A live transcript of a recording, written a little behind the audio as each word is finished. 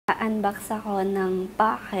mag-a-unbox ako ng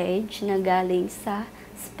package na galing sa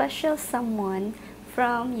special someone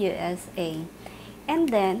from USA. And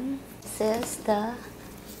then, this is the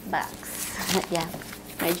box. Yan.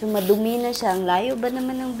 Medyo madumi na siya. Ang layo ba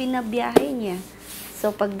naman ng binabiyahe niya?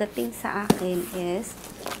 So, pagdating sa akin is,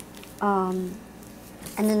 ano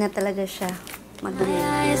na talaga siya? Madumi.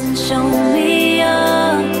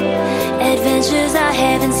 Adventures I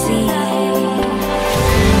haven't seen.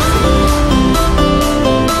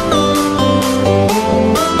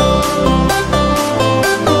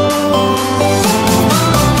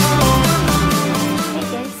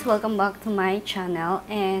 Welcome back to my channel,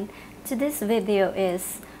 and today's video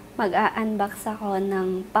is mag-a-unbox ako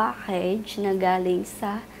ng package na galing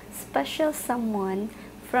sa special someone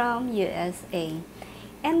from USA.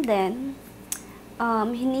 And then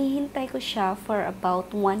hinihintay ko siya for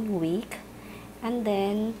about 1 week, and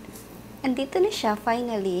then andito na siya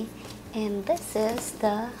finally, and this is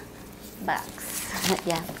the box.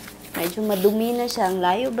 Yeah. Medyo madumi na siya. Ang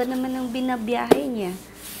layo ba naman ng binabiyahe niya?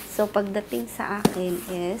 So, pagdating sa akin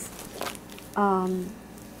is, ano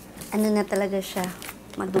na talaga siya,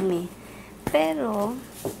 madumi. Pero,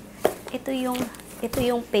 ito yung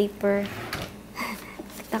paper.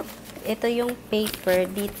 Ito yung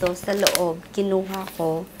paper dito sa loob, kinuha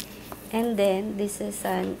ko. And then, this is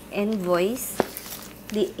an invoice.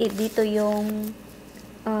 Dito yung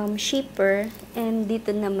shipper, and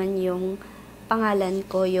dito naman yung pangalan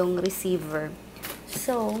ko, yung receiver.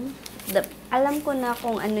 So, alam ko na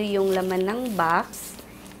kung ano yung laman ng box,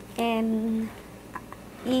 and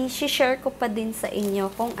i-share ko pa din sa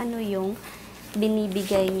inyo kung ano yung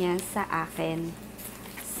binibigay niya sa akin.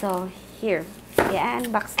 So, here,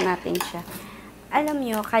 i-unbox natin siya. Alam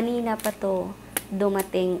nyo, kanina pa to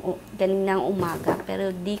dumating, kaninang umaga,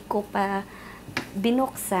 pero di ko pa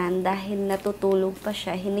binuksan dahil natutulog pa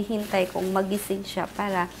siya. Hinihintay kong magising siya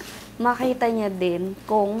para makita niya din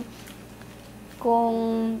kung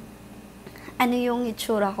ano yung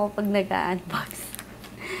itsura ko pag nag-unbox.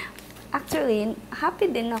 Actually, happy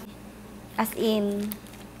din ako. As in,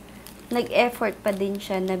 nag-effort pa din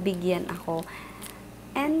siya na bigyan ako.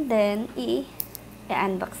 And then,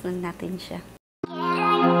 i-unbox na natin siya.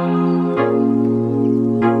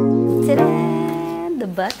 Tadaan! The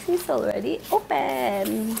box is already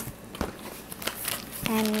open.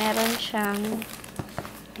 And meron siyang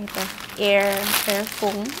ito,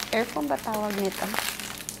 earphone. Earphone ba tawag nito?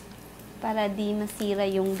 Para di masira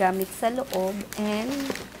yung gamit sa loob. And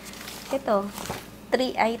ito,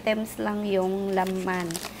 3 items lang yung laman.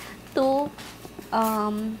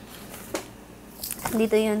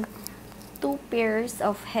 Dito yun, 2 pairs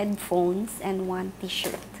of headphones and 1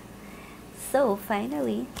 t-shirt. So,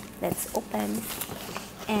 finally, let's open.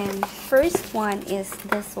 And first one is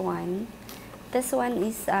this one. This one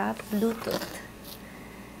is a Bluetooth.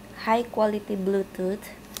 High quality Bluetooth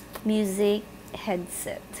music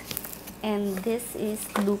headset. And this is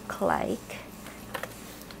look like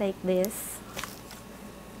this.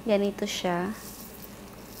 Ganito siya.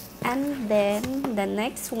 And then the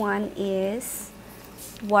next one is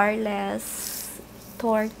wireless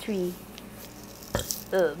Tor 3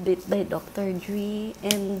 bit by Dr. Dre.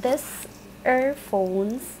 And this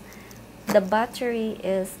earphones, the battery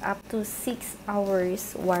is up to 6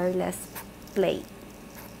 hours wireless play.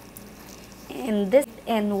 And this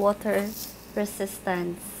and water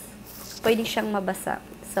resistance. Pwede siyang mabasa.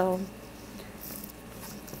 So,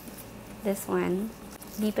 this one,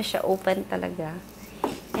 di pa siya open talaga.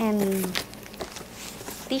 And,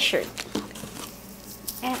 t-shirt.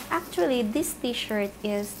 And actually, this t-shirt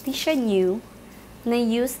is, di siya new.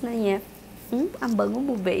 Na-use na niya. Ang bango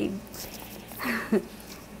mo, babe.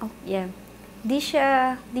 Oh, yeah. Di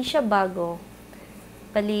siya bago.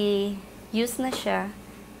 Bali, use na siya.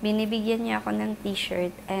 Binibigyan niya ako ng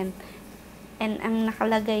t-shirt, and ang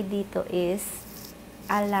nakalagay dito is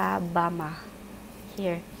Alabama.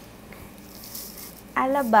 Here.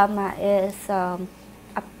 Alabama is a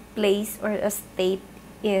place or a state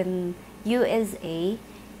in USA,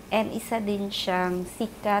 and isa din siyang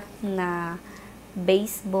sikat na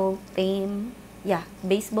baseball team. Yeah,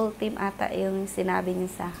 baseball team ata yung sinabi niya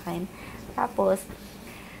sa akin. Tapos,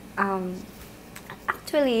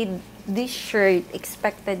 actually, this shirt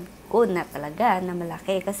expected ko na talaga na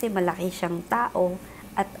malaki kasi malaki siyang tao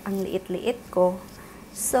at ang liit-liit ko.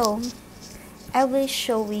 So, I will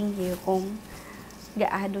showing you kung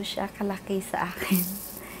gaano siya kalaki sa akin.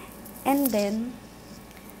 And then,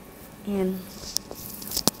 yan.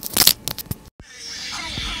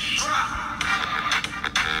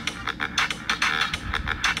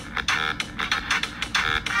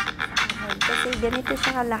 Kasi ganito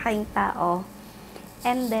siya kalaking tao.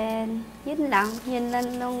 And then, yun lang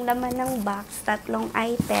nung laman ng box, 3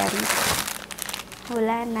 items.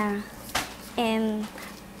 Wala na. And,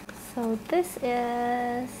 so this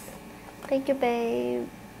is, thank you babe.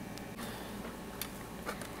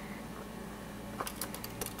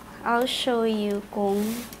 I'll show you kung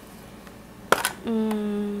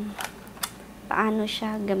paano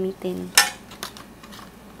siya gamitin.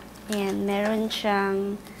 Ayan, meron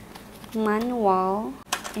siyang manual.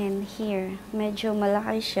 And here, medyo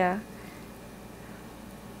malaki siya.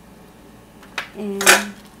 And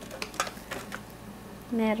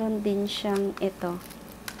meron din siyang ito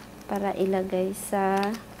para ilagay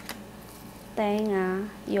sa tenga,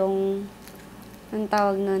 yung ang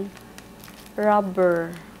tawag nun,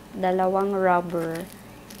 rubber, 2 rubber.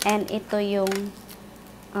 And ito yung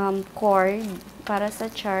cord para sa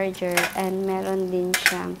charger, and meron din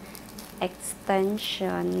siyang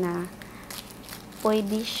extension na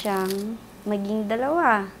pwede siyang maging 2.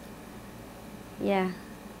 Yeah.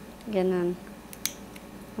 Ganun.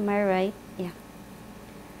 Am I right? Yeah.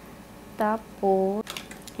 Tapos,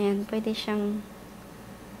 ayan, pwede siyang,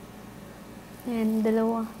 ayan,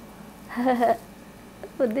 2.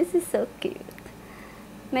 Oh, this is so cute.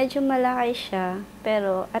 Medyo malaki siya,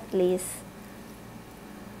 pero at least,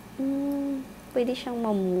 pwede siyang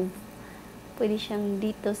ma-move. Pwede siyang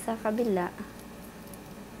dito sa kabila.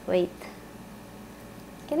 Wait.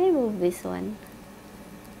 Can I move this one?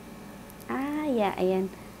 Ah, yeah, ayan.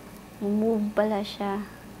 Move pala siya.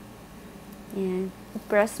 Ayan.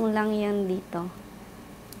 I-press mo lang yan dito.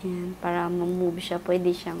 Ayan, para ma-move siya.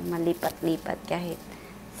 Pwede siyang malipat-lipat kahit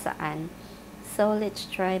saan. So, let's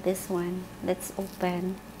try this one. Let's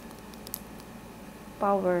open.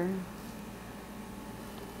 Power.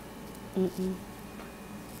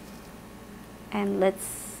 And let's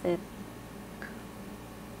set.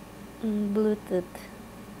 Bluetooth.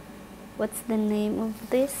 What's the name of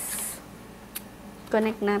this?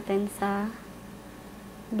 Connect natin sa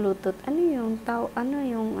Bluetooth. Ano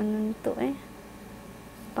yung ano nito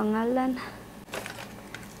pangalan?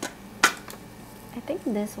 I think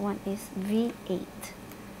this one is V8.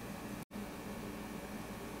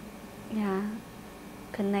 Yeah.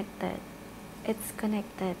 Connected. It's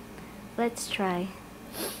connected. Let's try.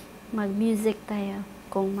 Mag-music tayo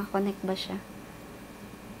kung ma-connect ba siya.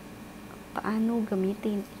 Paano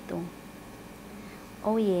gamitin ito?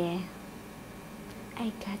 Oh yeah.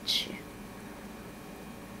 I got you.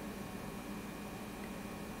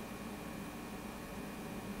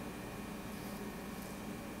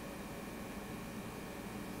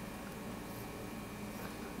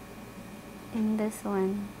 And this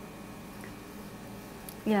one.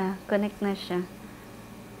 Yeah, connect na siya.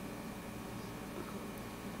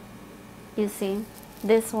 You see?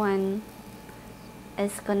 This one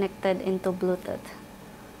is connected into Bluetooth.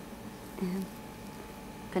 And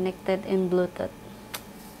connected in Bluetooth.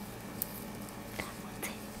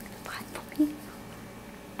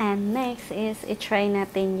 And next is i-try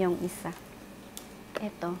natin yung isa.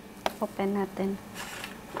 Ito, open natin.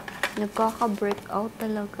 Nagkaka-breakout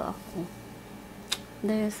talaga ako.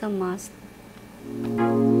 Dahil sa mask.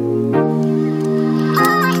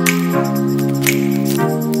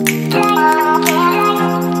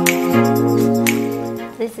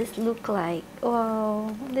 This is look like.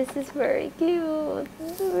 Wow, this is very cute.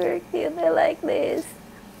 Very cute. I like this.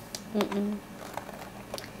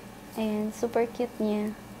 And super cute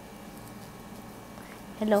niya.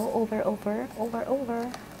 Hello, over.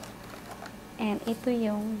 And ito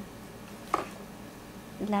yung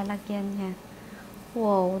lalagyan niya.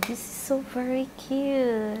 Wow, this is so very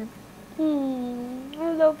cute. I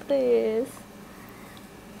love this.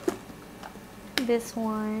 This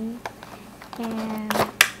one. And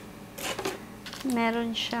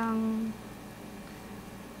meron siyang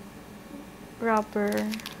rubber.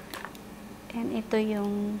 And ito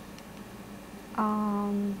yung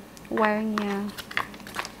wire niya.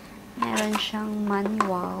 Meron siyang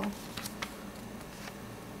manual.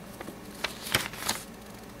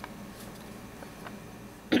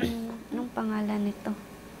 Anong pangalan nito?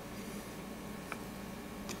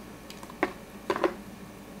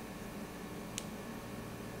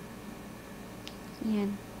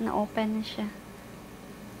 Yan, na-open na siya.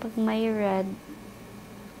 Pag may red,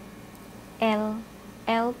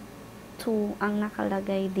 L2 ang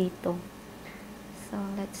nakalagay dito. So,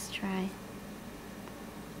 let's try.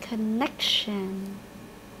 Connection.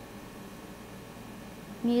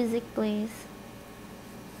 Music, please.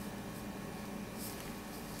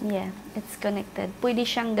 Yeah, it's connected. Pwede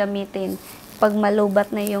siyang gamitin. Pag malubat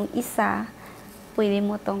na yung isa, pwede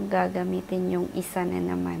mo tong gagamitin yung isa na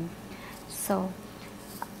naman. So,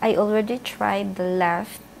 I already tried the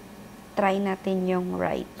left try natin yung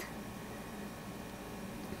right.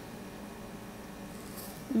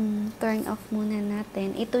 Turn off muna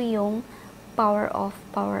natin. Ito yung power off,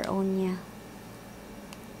 power on niya.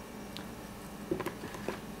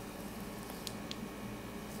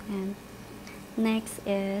 And next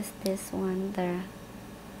is this one, the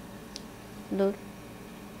look,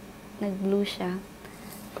 nag-blue siya.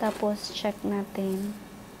 Tapos check natin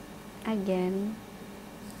again.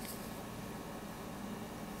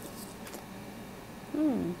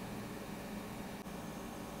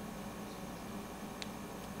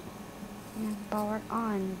 Power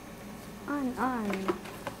on. On.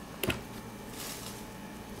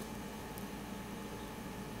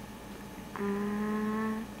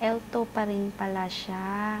 L2 pa rin pala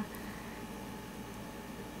siya.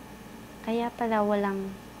 Kaya pala walang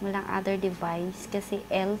other device kasi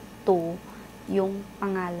L2 yung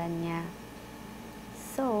pangalan niya.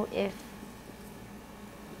 So, if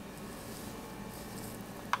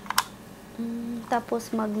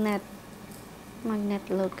tapos magnet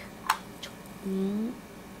look.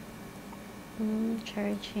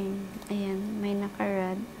 Charging. Ayan, may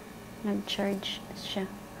naka-red. Nag-charge siya.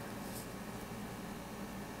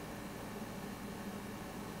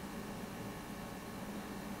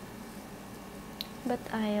 Ba't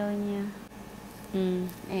ayaw niya?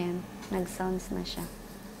 Ayan, nag-sounds na siya.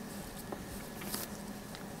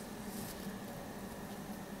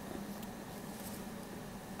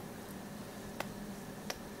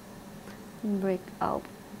 Break out.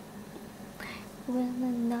 Well,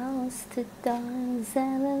 announce the dawn.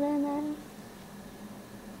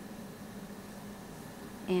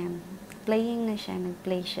 And playing na siya,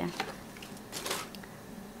 nag-play siya.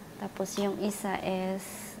 Tapos yung isa is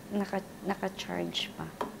naka-charge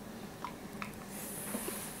pa.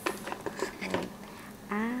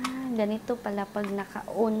 Ganito pala pag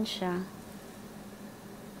naka-on siya.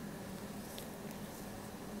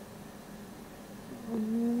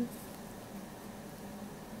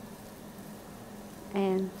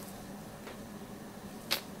 And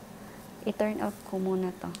i-turn off ko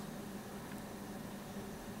muna to.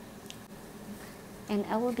 And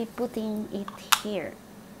I will be putting it here.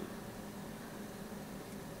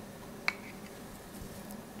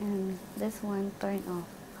 And this one, turn off.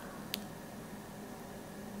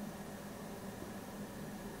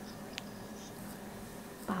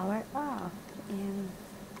 Power off. And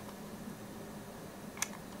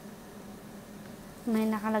may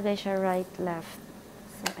nakalagay siya right, left.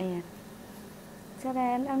 So, ayan.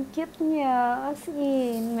 Saran, ang cute niya. As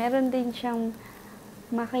in, meron din siyang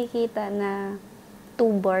makikita na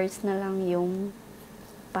 2 bars na lang yung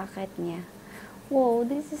packet niya. Wow,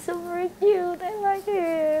 this is super cute. I like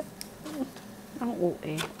it. Ang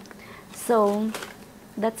UE. So,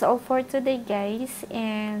 that's all for today, guys.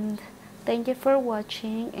 And thank you for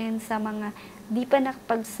watching. And sa mga di pa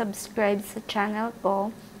nakapag-subscribe sa channel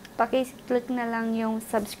ko, paki-click na lang yung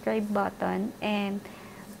subscribe button. And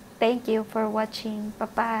thank you for watching.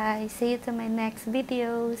 Bye-bye. See you to my next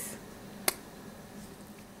videos.